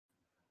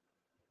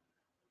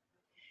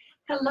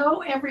Hello,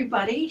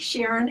 everybody.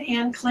 Sharon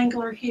Ann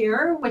Klingler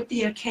here with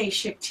the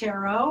Akashic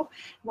Tarot.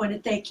 I want to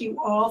thank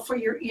you all for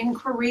your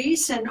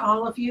inquiries and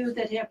all of you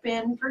that have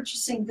been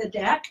purchasing the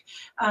deck.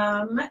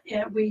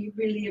 We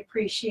really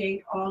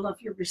appreciate all of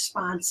your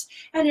response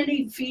and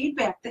any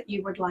feedback that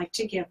you would like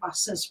to give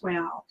us as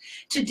well.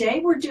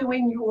 Today, we're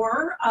doing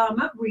your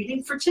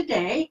reading for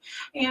today,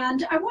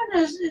 and I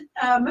want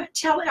to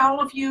tell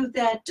all of you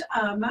that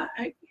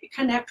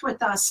connect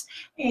with us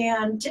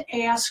and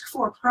ask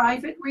for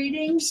private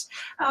readings.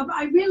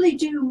 I really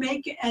do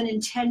make an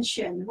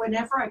intention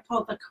whenever I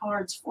pull the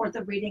cards for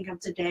the reading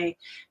of the day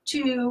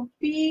to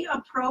be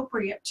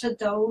appropriate to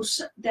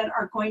those that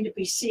are going to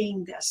be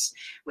seeing this.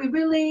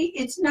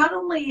 It's not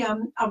only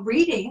a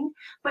reading,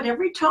 but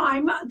every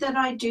time that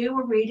I do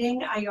a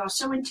reading, I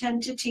also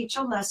intend to teach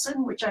a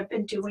lesson, which I've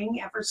been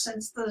doing ever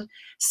since the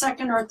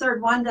second or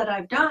third one that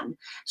I've done.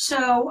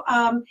 So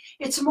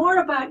it's more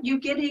about you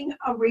getting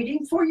a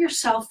reading for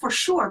yourself for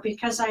sure,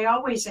 because I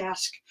always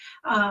ask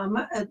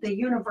the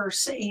universe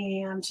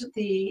and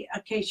the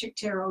Akashic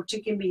Tarot to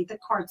give me the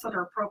cards that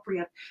are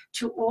appropriate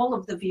to all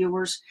of the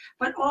viewers,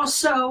 but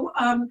also,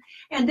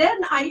 and then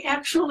I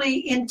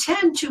actually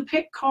intend to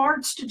pick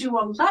cards to do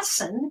a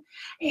lesson,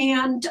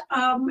 and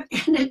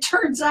it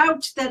turns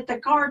out that the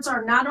cards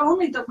are not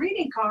only the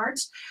reading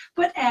cards,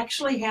 but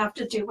actually have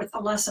to do with the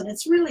lesson.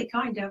 It's really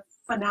kind of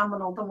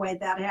phenomenal the way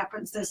that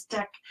happens. This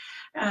deck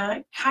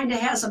kind of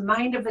has a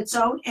mind of its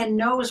own and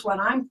knows what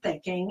I'm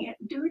thinking.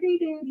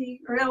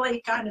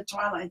 Really kind of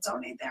Twilight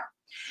Zone-y there.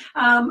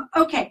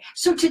 Okay,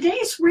 so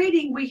today's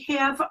reading, we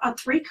have a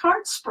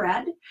 3-card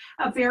spread,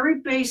 a very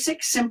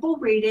basic, simple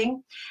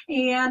reading,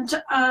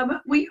 and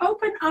we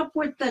open up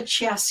with the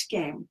chess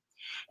game.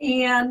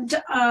 And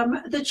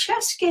the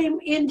chess game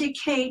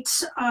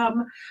indicates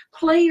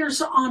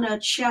players on a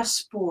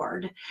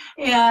chessboard.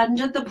 And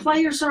the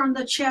players are on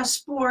the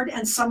chessboard,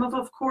 and some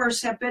of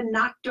course, have been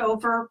knocked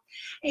over.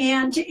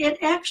 And it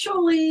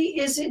actually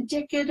is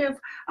indicative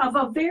of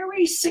a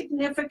very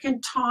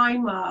significant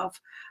time of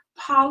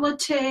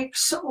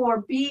politics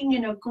or being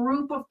in a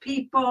group of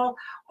people,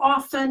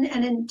 often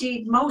and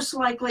indeed most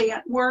likely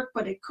at work,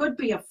 but it could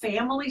be a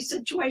family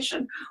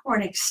situation or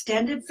an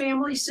extended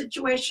family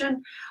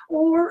situation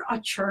or a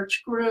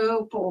church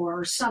group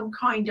or some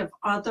kind of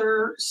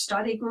other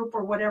study group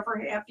or whatever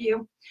have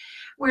you,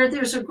 where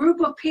there's a group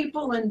of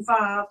people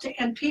involved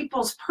and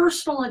people's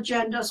personal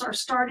agendas are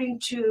starting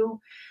to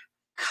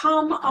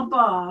come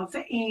above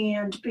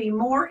and be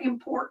more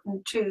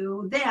important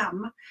to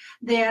them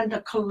than the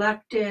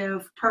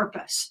collective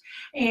purpose.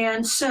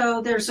 And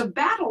so there's a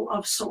battle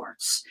of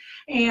sorts.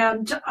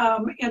 And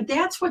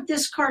that's what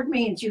this card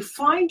means. You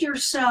find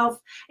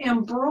yourself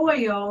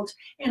embroiled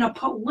in a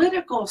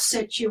political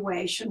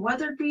situation,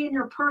 whether it be in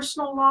your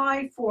personal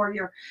life or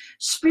your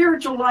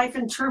spiritual life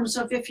in terms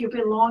of if you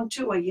belong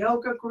to a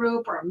yoga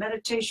group or a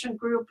meditation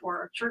group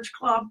or a church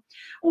club,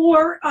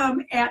 or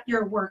at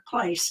your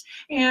workplace.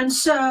 And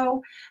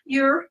so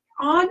you're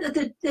on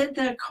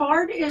the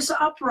card is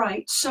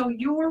upright, so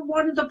you're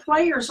one of the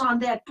players on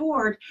that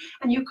board,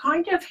 and you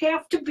kind of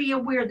have to be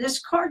aware. This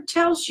card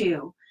tells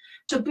you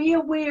to be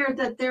aware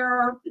that there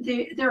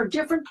are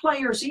different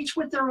players, each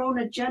with their own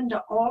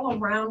agenda all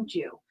around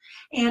you,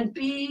 and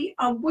be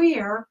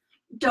aware.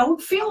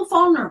 Don't feel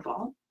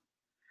vulnerable,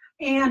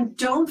 and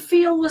don't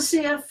feel as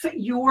if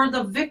you're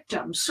the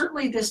victim.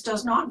 Certainly, this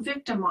does not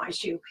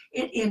victimize you.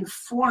 It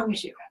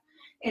informs you.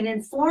 It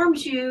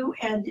informs you,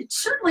 and it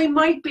certainly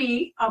might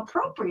be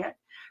appropriate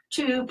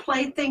to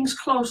play things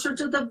closer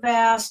to the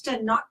vest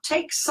and not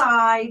take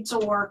sides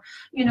or,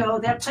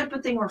 that type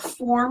of thing, or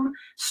form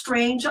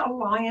strange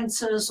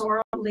alliances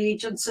or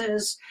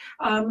allegiances.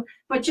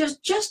 But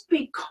just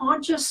be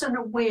conscious and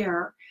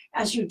aware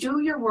as you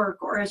do your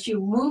work or as you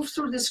move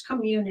through this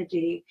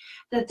community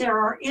that there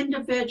are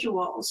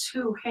individuals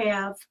who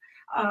have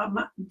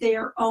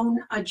their own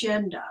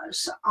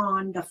agendas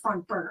on the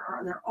front burner,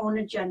 or their own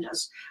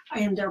agendas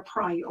and their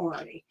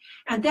priority.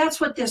 And that's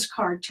what this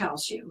card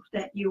tells you,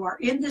 that you are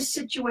in this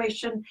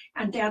situation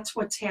and that's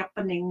what's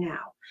happening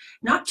now.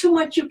 Not too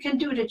much you can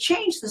do to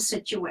change the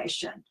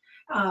situation.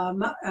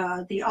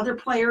 The other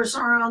players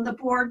are on the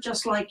board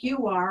just like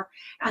you are,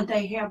 and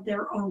they have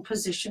their own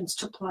positions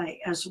to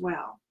play as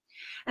well.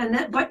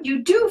 But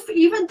you do,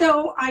 even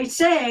though I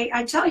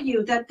tell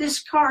you that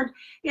this card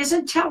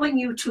isn't telling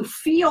you to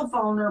feel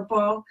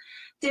vulnerable,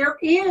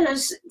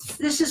 this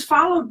is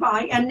followed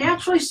by, and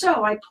naturally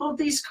so, I pulled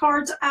these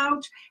cards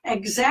out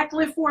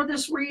exactly for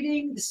this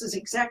reading. This is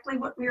exactly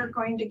what we are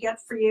going to get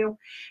for you.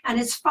 And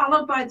it's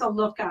followed by the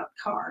lookout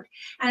card.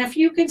 And if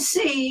you can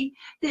see,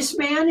 this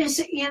man is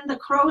in the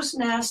crow's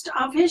nest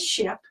of his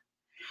ship.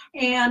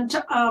 And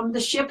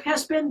the ship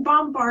has been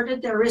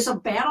bombarded. There is a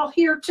battle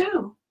here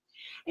too.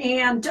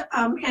 And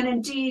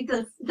indeed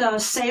the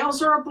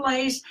sails are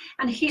ablaze,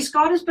 and he's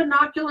got his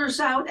binoculars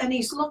out and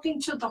he's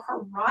looking to the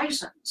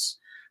horizons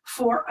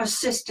for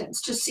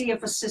assistance, to see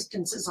if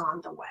assistance is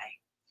on the way.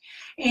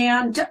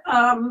 And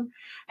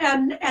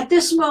at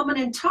this moment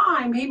in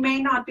time, he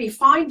may not be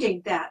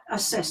finding that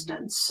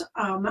assistance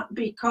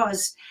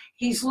because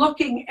he's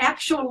looking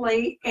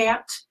actually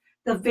at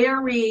the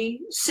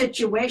very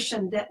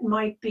situation that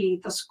might be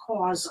the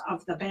cause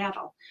of the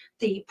battle,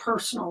 the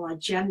personal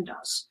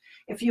agendas.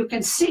 If you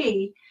can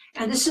see,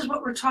 and this is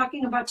what we're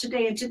talking about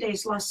today in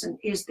today's lesson,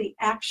 is the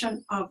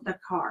action of the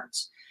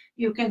cards.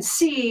 You can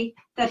see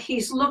that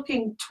he's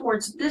looking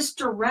towards this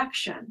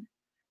direction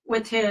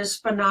with his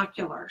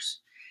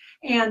binoculars.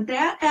 And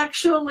that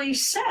actually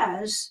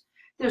says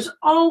there's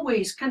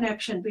always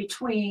connection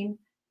between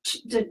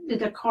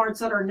the cards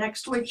that are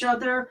next to each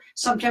other.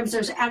 Sometimes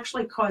there's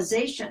actually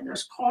causation,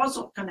 there's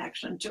causal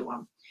connection to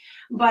them.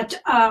 But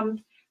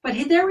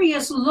there he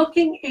is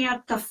looking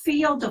at the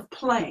field of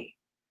play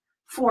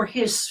for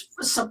his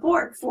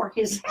support, for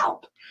his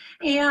help.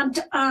 And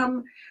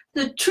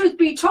the truth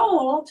be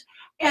told,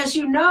 as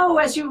you know,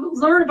 as you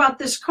learn about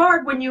this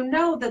card, when you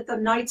know that the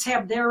knights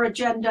have their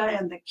agenda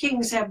and the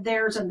kings have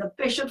theirs and the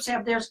bishops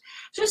have theirs,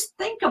 just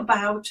think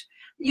about,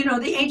 you know,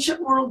 the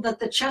ancient world that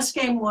the chess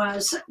game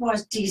was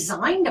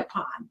designed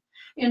upon.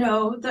 You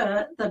know,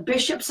 the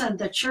bishops and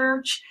the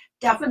church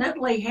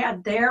definitely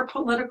had their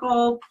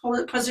political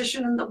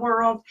position in the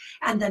world,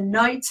 and the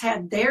knights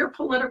had their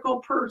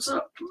political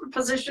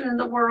position in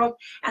the world,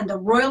 and the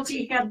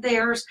royalty had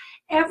theirs.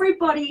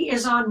 Everybody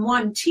is on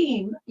one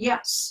team,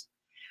 yes,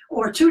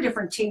 or two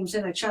different teams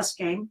in a chess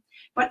game,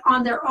 but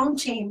on their own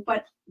team,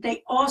 but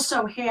they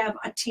also have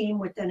a team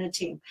within a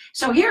team.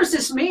 So here's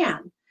this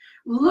man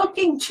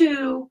looking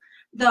to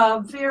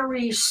the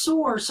very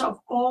source of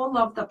all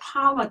of the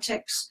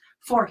politics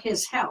for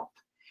his help.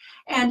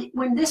 And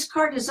when this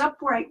card is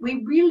upright,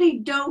 we really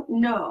don't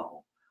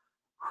know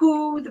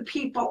who the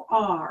people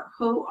are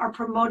who are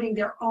promoting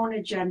their own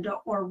agenda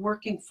or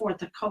working for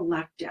the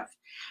collective.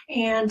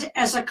 And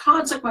as a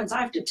consequence,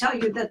 I have to tell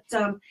you that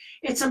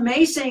it's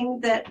amazing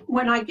that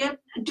when I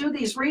do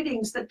these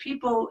readings, that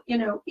people, you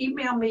know,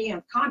 email me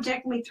and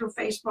contact me through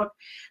Facebook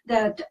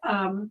that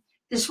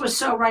this was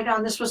so right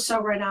on, this was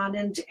so right on.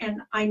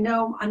 And I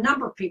know a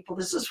number of people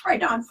this is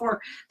right on for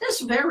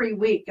this very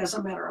week, as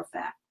a matter of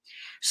fact.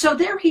 So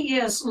there he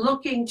is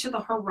looking to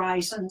the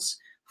horizons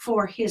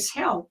for his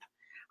help,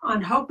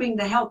 on hoping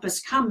the help is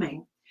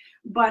coming.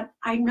 But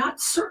I'm not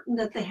certain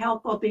that the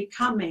help will be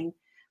coming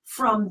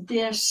from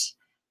this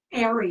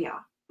area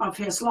of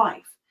his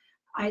life.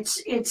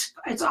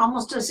 It's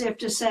almost as if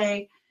to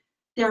say,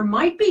 there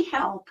might be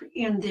help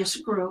in this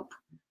group,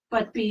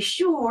 but be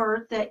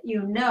sure that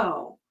you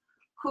know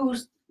who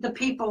the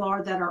people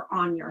are that are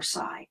on your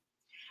side.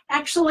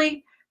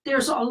 Actually,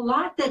 there's a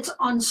lot that's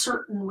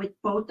uncertain with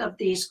both of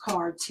these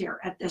cards here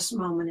at this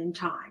moment in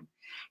time.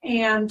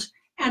 And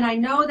I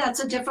know that's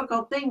a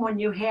difficult thing when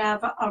you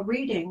have a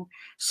reading.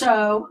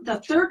 So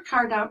the third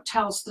card out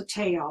tells the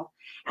tale.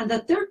 And the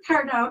third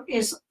card out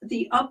is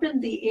the up in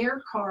the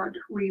air card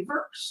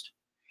reversed.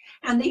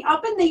 And the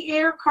up in the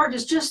air card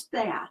is just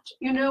that.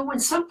 You know, when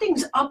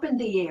something's up in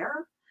the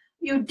air,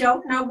 you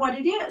don't know what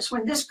it is.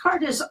 When this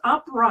card is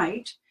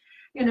upright,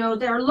 you know,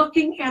 they're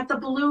looking at the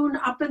balloon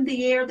up in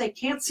the air. They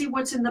can't see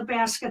what's in the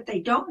basket. They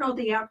don't know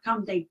the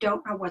outcome. They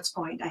don't know what's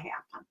going to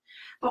happen.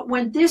 But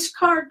when this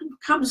card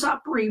comes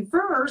up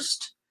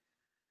reversed,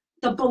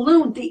 the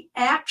balloon, the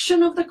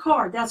action of the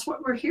card, that's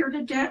what we're here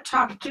to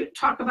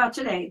talk about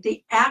today.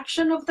 The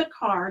action of the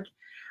card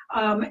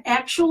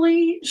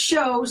actually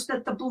shows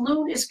that the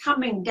balloon is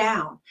coming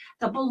down.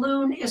 The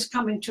balloon is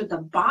coming to the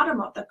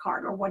bottom of the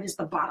card, or what is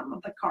the bottom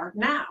of the card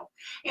now.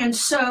 And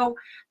so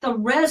the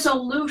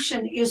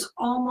resolution is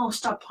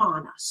almost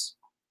upon us.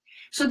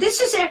 So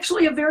this is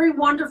actually a very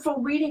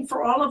wonderful reading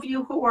for all of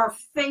you who are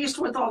faced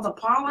with all the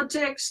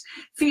politics,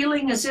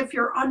 feeling as if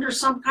you're under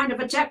some kind of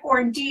attack,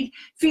 or indeed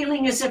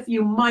feeling as if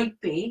you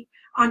might be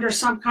under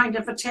some kind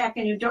of attack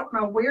and you don't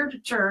know where to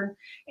turn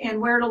and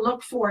where to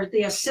look for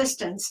the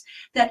assistance,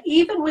 that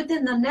even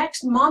within the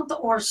next month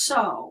or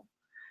so,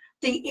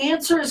 the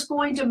answer is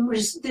going to,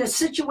 the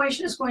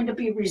situation is going to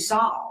be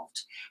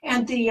resolved,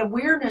 and the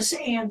awareness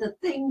and the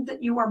thing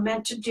that you are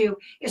meant to do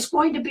is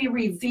going to be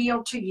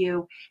revealed to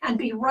you and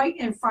be right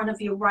in front of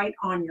you, right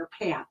on your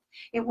path.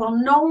 It will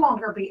no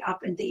longer be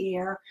up in the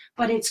air,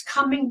 but it's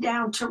coming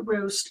down to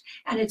roost,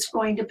 and it's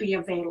going to be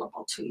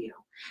available to you.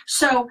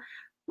 So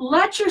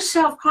let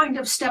yourself kind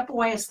of step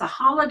away. It's the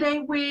holiday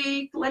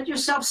week. Let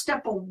yourself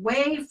step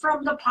away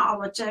from the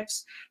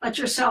politics. Let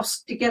yourself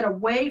get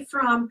away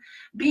from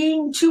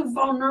being too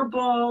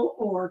vulnerable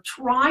or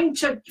trying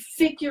to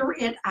figure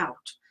it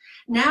out.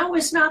 Now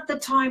is not the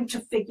time to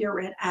figure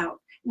it out.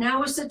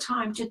 Now is the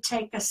time to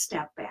take a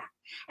step back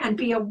and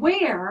be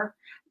aware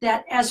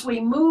that as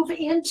we move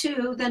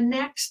into the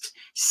next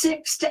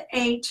 6 to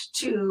 8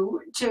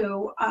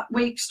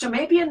 weeks, to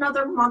maybe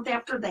another month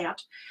after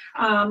that,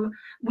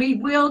 we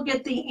will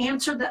get the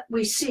answer that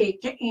we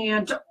seek,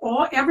 and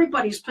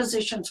everybody's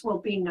positions will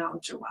be known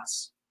to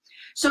us.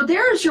 So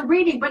there's your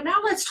reading, but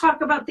now let's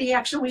talk about the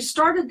action. We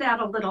started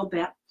that a little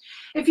bit.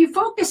 If you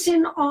focus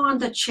in on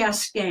the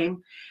chess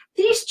game,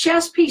 these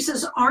chess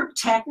pieces aren't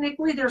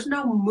technically, there's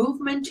no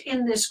movement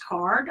in this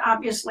card.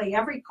 Obviously,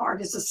 every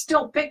card is a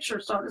still picture,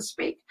 so to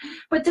speak,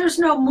 but there's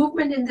no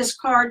movement in this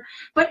card.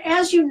 But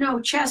as you know,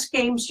 chess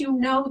games, you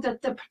know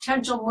that the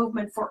potential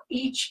movement for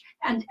each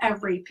and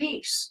every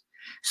piece.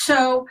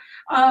 So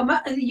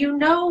you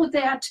know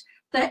that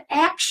the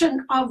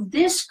action of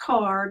this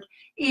card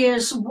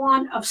is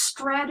one of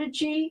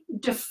strategy,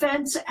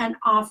 defense, and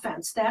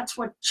offense. That's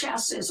what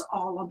chess is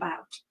all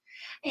about.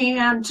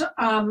 And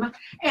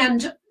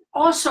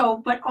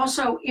also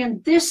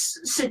in this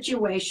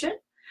situation,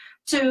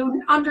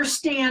 to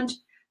understand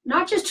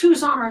not just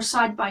who's on our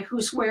side by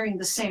who's wearing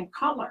the same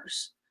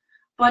colors,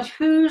 but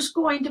who's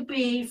going to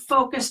be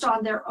focused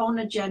on their own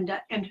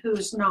agenda and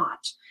who's not.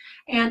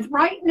 And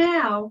right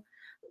now,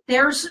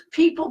 there's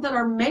people that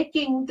are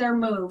making their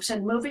moves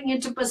and moving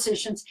into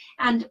positions.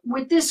 And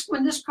with this,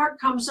 when this card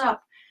comes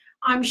up,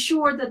 I'm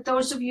sure that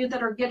those of you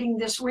that are getting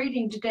this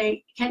reading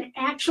today can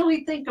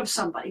actually think of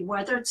somebody,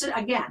 whether it's,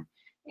 again,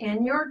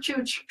 in your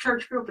church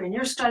group, in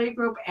your study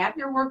group, at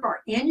your work,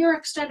 or in your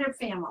extended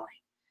family.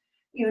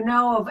 You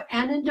know of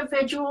an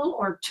individual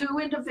or two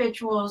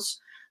individuals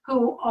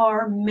who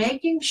are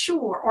making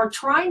sure or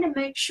trying to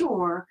make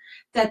sure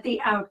that the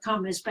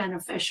outcome is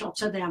beneficial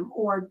to them,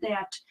 or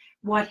that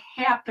what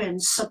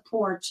happens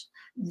supports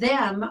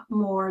them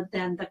more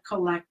than the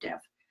collective.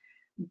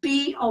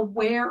 Be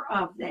aware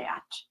of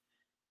that.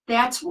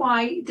 That's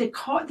why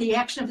the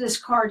action of this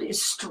card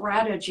is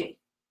strategy.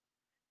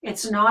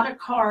 It's not a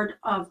card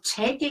of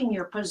taking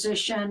your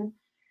position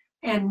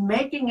and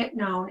making it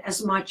known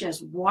as much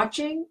as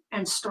watching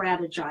and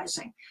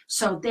strategizing.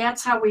 So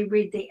that's how we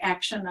read the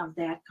action of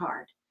that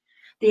card.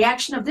 The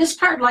action of this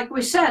card, like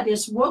we said,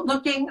 is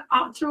looking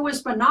out through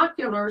his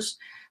binoculars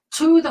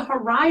to the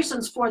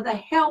horizons for the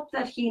help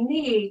that he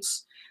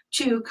needs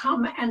to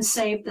come and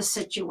save the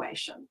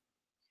situation.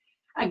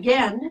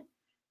 Again,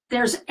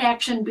 there's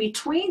action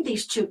between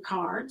these two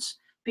cards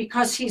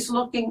because he's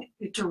looking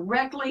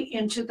directly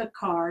into the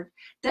card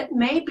that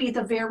may be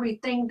the very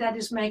thing that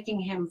is making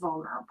him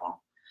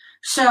vulnerable.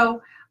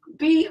 So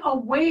be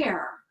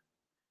aware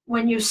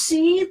when you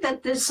see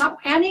that there's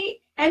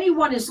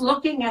anyone is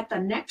looking at the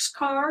next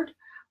card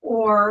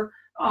or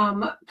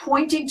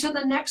pointing to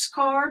the next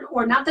card,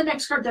 or not the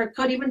next card, there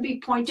could even be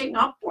pointing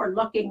up or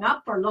looking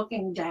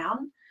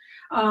down.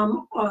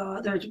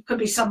 There could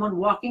be someone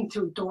walking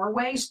through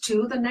doorways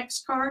to the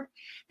next card,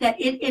 that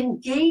it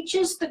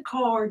engages the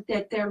card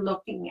that they're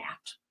looking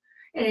at.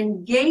 It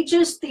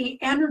engages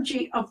the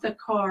energy of the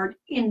card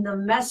in the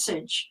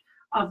message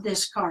of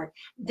this card.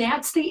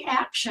 That's the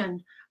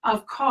action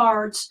of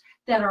cards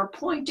that are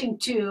pointing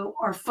to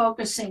or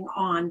focusing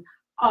on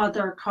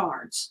other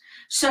cards.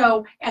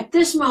 So at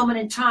this moment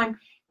in time,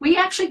 we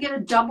actually get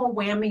a double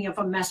whammy of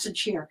a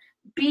message here.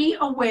 Be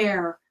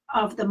aware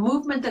of the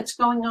movement that's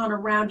going on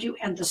around you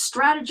and the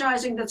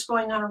strategizing that's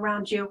going on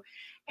around you,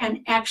 and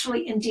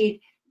actually indeed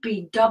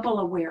be double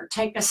aware.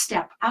 Take a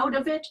step out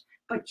of it,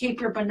 but keep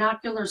your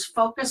binoculars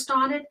focused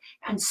on it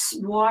and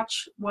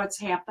watch what's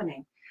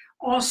happening.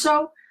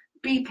 Also,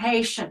 be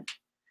patient,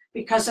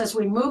 because as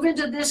we move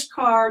into this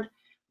card,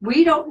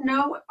 we don't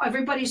know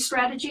everybody's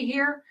strategy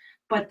here,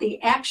 but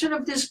the action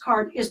of this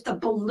card is the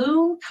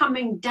balloon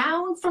coming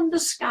down from the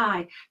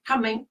sky,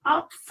 coming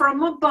up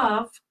from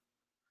above,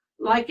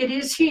 like it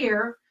is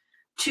here,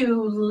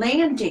 to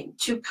landing,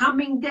 to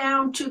coming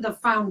down to the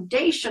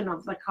foundation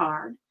of the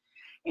card,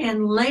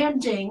 and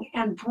landing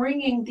and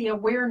bringing the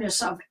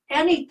awareness of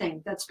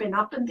anything that's been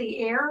up in the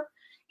air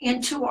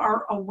into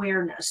our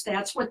awareness.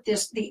 That's what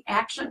the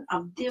action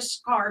of this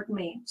card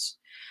means.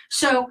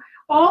 So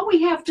all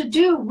we have to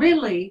do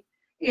really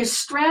is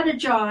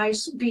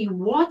strategize, be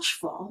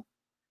watchful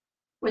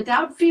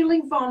without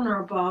feeling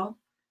vulnerable,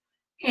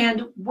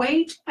 and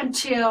wait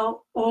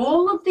until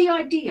all of the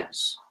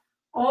ideas,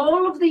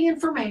 all of the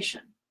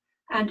information,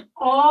 and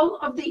all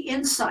of the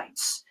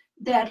insights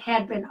that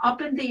had been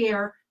up in the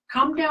air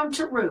come down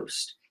to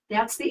roost.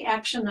 That's the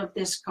action of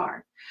this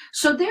card.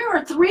 So there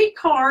are three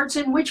cards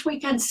in which we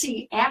can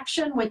see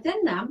action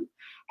within them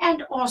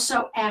and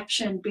also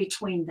action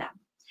between them.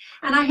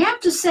 And I have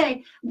to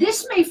say,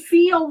 this may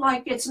feel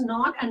like it's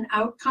not an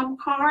outcome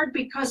card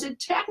because it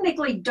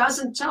technically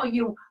doesn't tell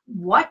you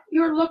what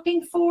you're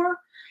looking for,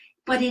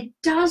 but it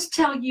does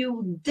tell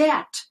you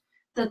that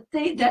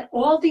that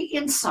all the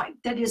insight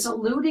that is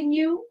eluding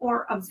you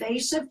or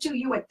evasive to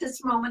you at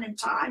this moment in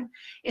time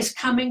is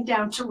coming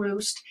down to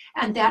roost,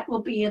 and that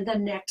will be in the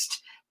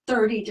next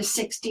 30 to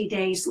 60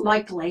 days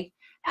likely,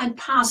 and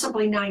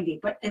possibly 90,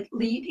 but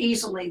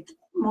easily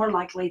more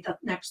likely the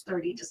next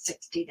 30 to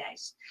 60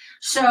 days.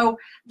 So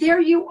there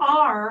you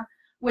are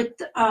with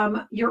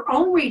your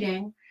own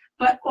reading,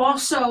 but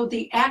also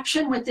the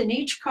action within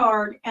each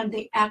card and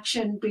the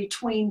action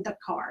between the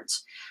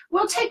cards.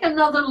 We'll take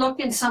another look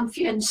in some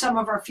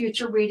of our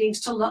future readings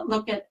to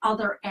look at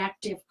other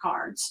active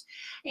cards.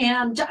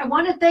 And I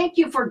want to thank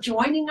you for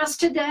joining us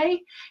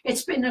today.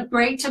 It's been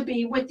great to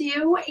be with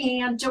you,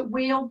 and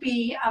we'll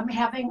be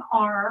having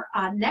our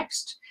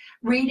next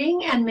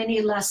reading and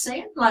mini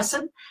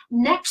lesson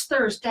next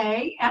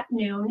Thursday at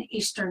noon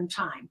Eastern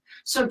Time.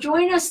 So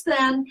join us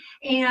then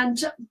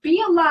and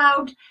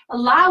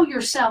allow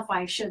yourself,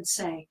 I should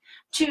say,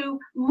 to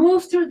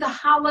move through the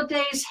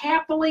holidays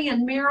happily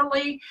and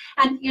merrily.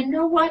 And you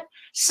know what?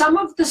 Some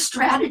of the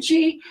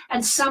strategy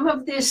and some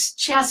of this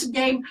chess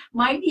game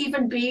might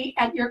even be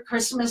at your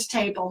Christmas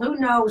table. Who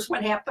knows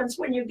what happens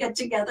when you get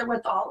together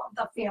with all of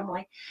the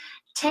family.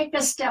 Take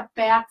a step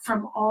back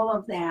from all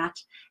of that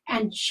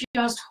and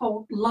just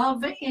hold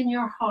love in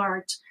your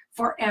heart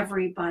for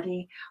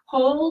everybody.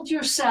 Hold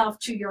yourself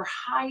to your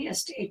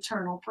highest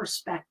eternal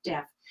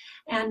perspective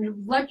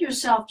and let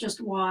yourself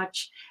just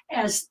watch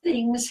as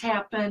things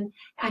happen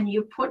and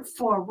you put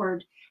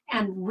forward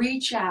and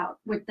reach out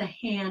with the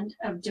hand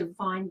of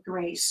divine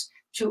grace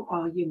to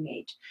all you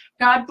meet.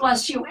 God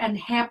bless you and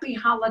happy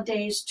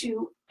holidays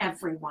to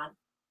everyone.